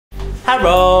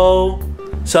Hello!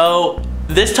 So,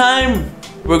 this time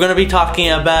we're gonna be talking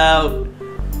about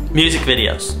music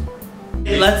videos.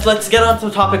 Let's get on to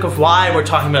the topic of why we're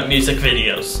talking about music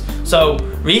videos. So,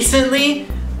 recently,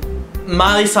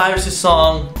 Miley Cyrus's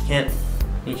song,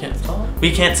 We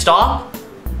Can't Stop?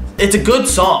 It's a good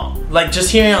song. Like,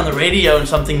 just hearing it on the radio and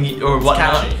something or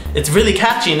whatnot. It's really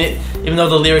catchy, and even though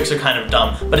the lyrics are kind of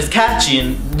dumb, but it's catchy,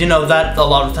 and you know, that a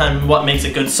lot of the time what makes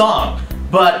a good song.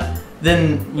 But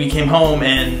then we came home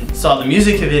and saw the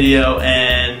music video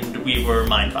and we were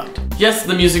mind-fucked. Yes,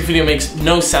 the music video makes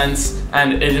no sense,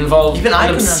 and it involves an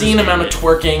obscene amount of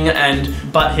twerking and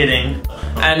butt hitting.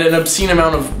 And an obscene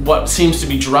amount of what seems to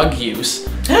be drug use.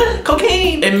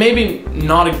 Cocaine! It may be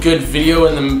not a good video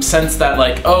in the sense that,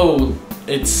 like, oh,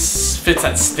 it fits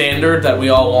that standard that we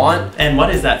all want. And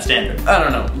what is that standard? I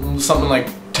don't know. Something like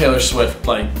Taylor Swift,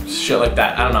 like shit like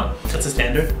that. I don't know. That's a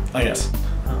standard? I guess.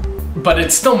 But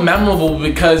it's still memorable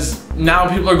because now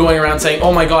people are going around saying,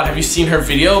 oh my god, have you seen her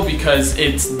video? Because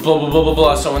it's blah blah blah blah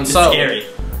blah so and so.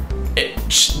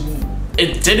 It's scary.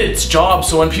 It did its job,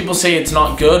 so when people say it's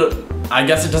not good, I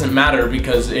guess it doesn't matter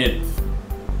because it's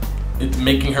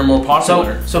making her more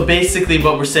popular. So basically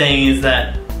what we're saying is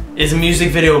that, is a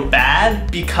music video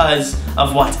bad because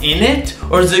of what's in it?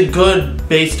 Or is it good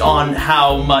based on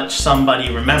how much somebody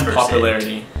remembers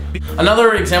popularity. it?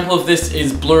 Another example of this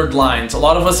is Blurred Lines. A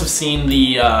lot of us have seen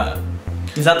the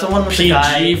is that the one with PG the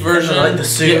guy version? Like the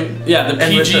suit? Yeah, the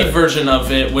PG version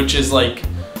of it, which is like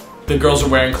the girls are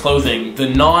wearing clothing. The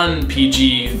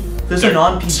non-PG, there's a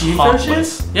non-PG version?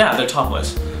 Yeah, they're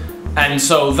topless. And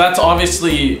so that's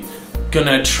obviously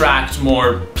gonna attract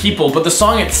more people, but the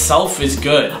song itself is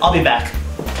good. I'll be back.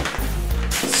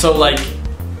 So like,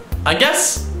 I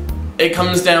guess it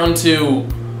comes down to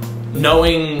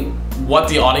knowing what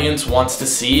the audience wants to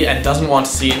see and doesn't want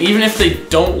to see, and even if they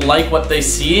don't like what they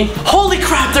see. Holy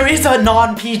crap, there is a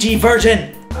non-PG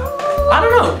version! I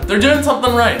don't know, they're doing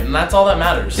something right, and that's all that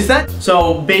matters. Is that?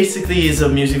 So basically, is a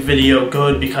music video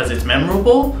good because it's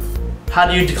memorable?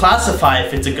 How do you declassify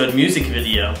if it's a good music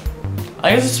video?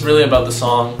 I guess it's really about the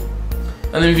song,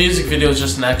 and the music video is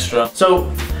just an extra.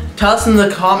 So, tell us in the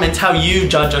comments how you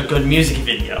judge a good music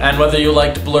video. And whether you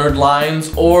liked Blurred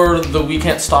Lines or the We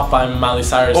Can't Stop by Miley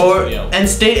Cyrus video. And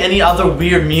state any other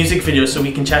weird music videos so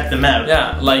we can check them out.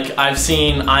 Yeah, like I've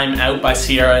seen I'm Out by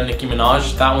Sierra and Nicki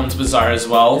Minaj. That one's bizarre as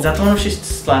well. Is that the one where she's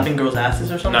slapping girls'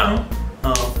 asses or something? No.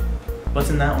 Oh. What's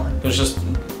in that one? There's just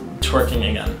twerking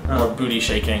again, or booty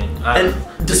shaking. And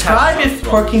describe if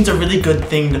twerking's a really good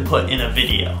thing to put in a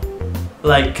video.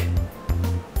 Like,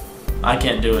 I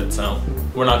can't do it, so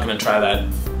we're not gonna try that.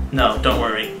 No, don't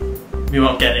worry. We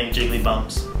won't get any jiggly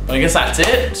bumps. But I guess that's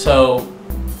it, so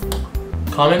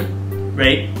comment,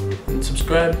 rate, and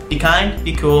subscribe. Be kind,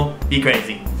 be cool, be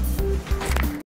crazy.